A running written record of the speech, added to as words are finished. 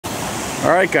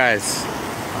Alright guys,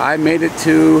 I made it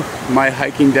to my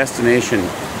hiking destination.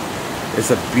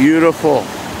 It's a beautiful,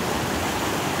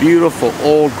 beautiful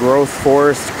old growth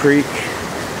forest creek.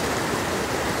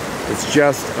 It's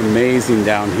just amazing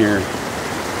down here.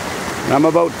 And I'm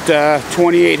about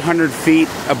 2,800 feet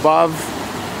above.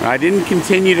 I didn't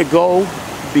continue to go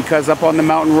because up on the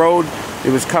mountain road it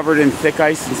was covered in thick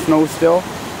ice and snow still,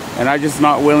 and I'm just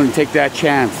not willing to take that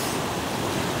chance.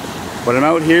 But I'm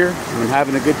out here and I'm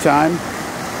having a good time.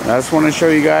 And I just want to show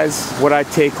you guys what I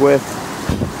take with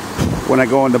when I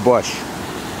go in the bush.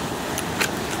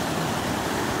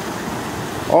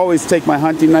 Always take my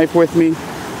hunting knife with me.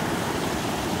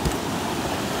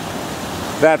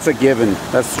 That's a given.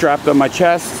 That's strapped on my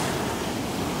chest.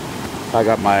 I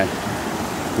got my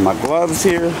gloves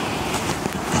here.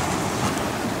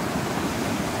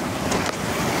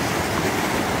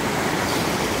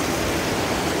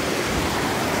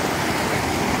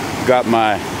 Got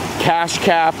my cache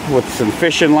cap with some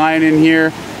fishing line in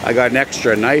here. I got an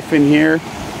extra knife in here.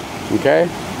 Okay.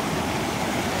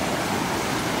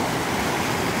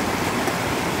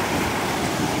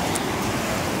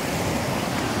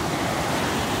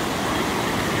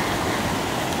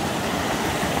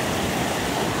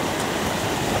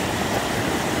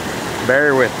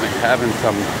 Bear with me, having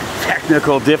some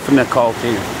technical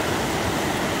difficulties.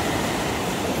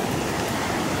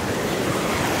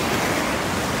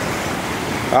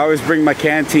 I always bring my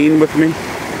canteen with me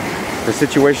for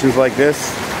situations like this.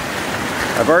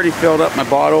 I've already filled up my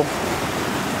bottle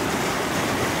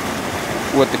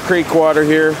with the creek water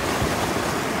here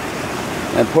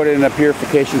and put it in a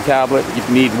purification tablet.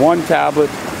 You need one tablet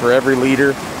for every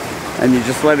liter, and you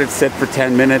just let it sit for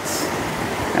 10 minutes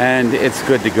and it's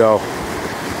good to go.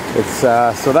 It's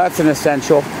so that's an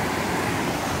essential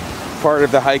part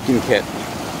of the hiking kit.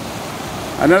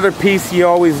 Another piece you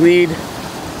always need,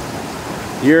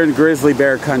 you're in grizzly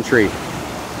bear country.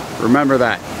 Remember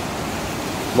that.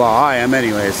 Well, I am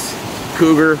anyways.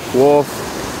 Cougar, wolf,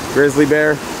 grizzly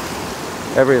bear,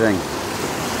 everything.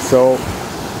 So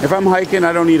if I'm hiking,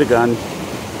 I don't need a gun.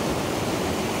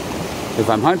 If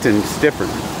I'm hunting, it's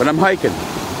different. But I'm hiking,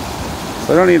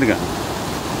 so I don't need a gun.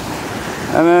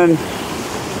 And then,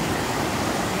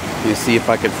 you see if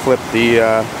I could flip the,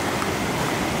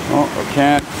 oh, I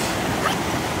can't.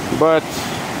 But,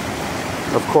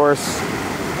 of course,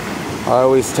 I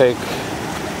always take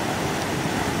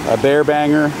a bear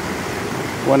banger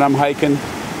when I'm hiking,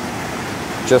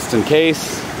 just in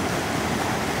case.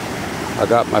 I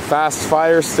got my fast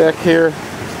fire stick here,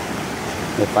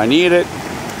 if I need it.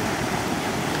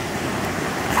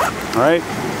 Alright.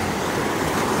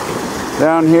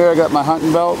 Down here I got my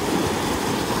hunting belt.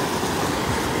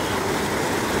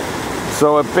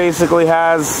 So it basically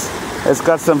it's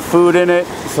got some food in it,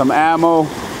 some ammo.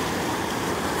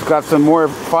 It's got some more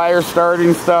fire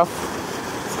starting stuff.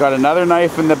 It's got another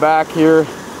knife in the back here,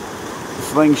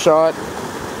 slingshot.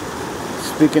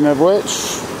 Speaking of which,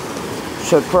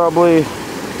 should probably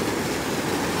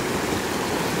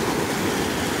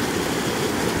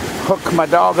hook my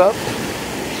dog up.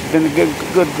 She's been a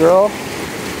good girl.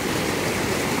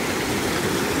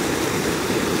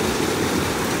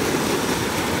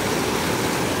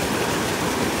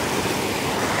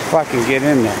 If I can get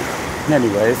in there.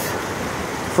 Anyways.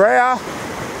 Freya!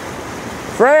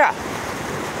 Freya!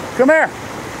 Come here!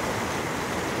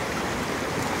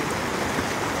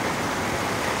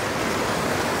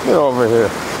 Get over here.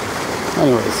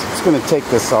 Anyways, just gonna take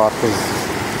this off because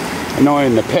it's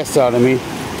annoying the piss out of me.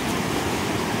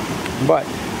 But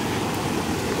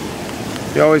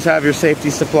you always have your safety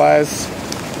supplies.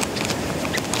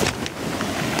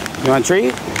 You want a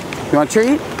treat? You want a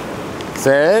treat?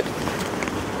 Sit.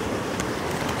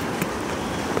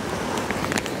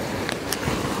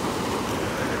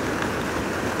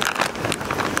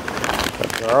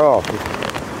 Girl,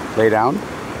 lay down.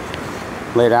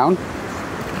 Lay down.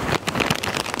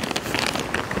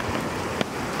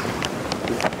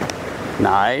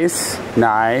 Nice,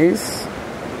 nice.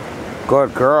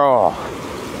 Good girl.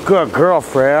 Good girl,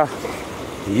 Freya.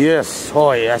 Yes.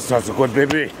 Oh, yes, that's a good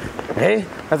baby. Hey,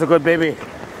 that's a good baby.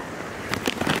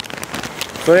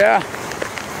 So yeah,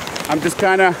 I'm just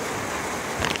kind of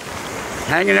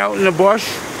hanging out in the bush,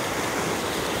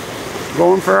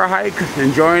 going for a hike,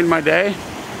 enjoying my day.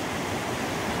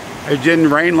 It didn't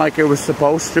rain like it was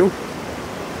supposed to.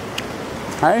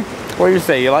 Hey, what do you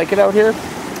say? You like it out here?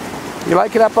 You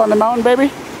like it up on the mountain,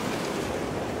 baby?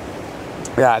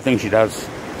 Yeah, I think she does.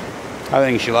 I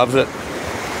think she loves it.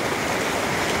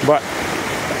 But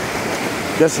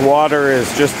this water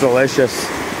is just delicious.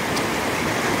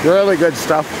 Really good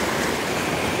stuff.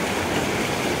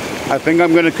 I think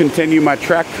I'm going to continue my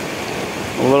trek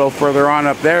a little further on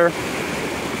up there.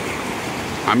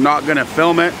 I'm not gonna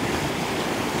film it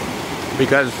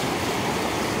because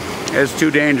it's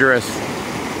too dangerous.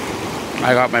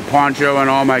 I got my poncho and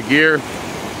all my gear,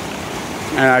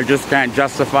 and I just can't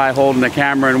justify holding the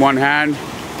camera in one hand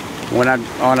when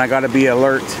I gotta be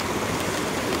alert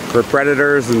for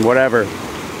predators and whatever,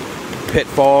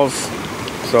 pitfalls.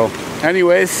 So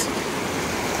anyways,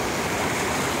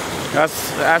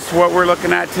 that's what we're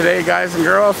looking at today, guys and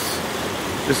girls.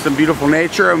 Just some beautiful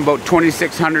nature. I'm about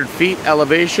 2,600 feet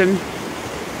elevation,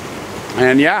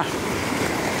 and yeah,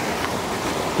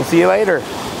 we'll see you later.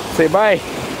 Say bye.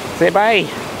 Say bye.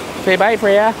 Say bye,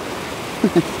 Freya.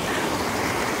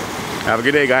 Have a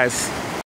good day, guys.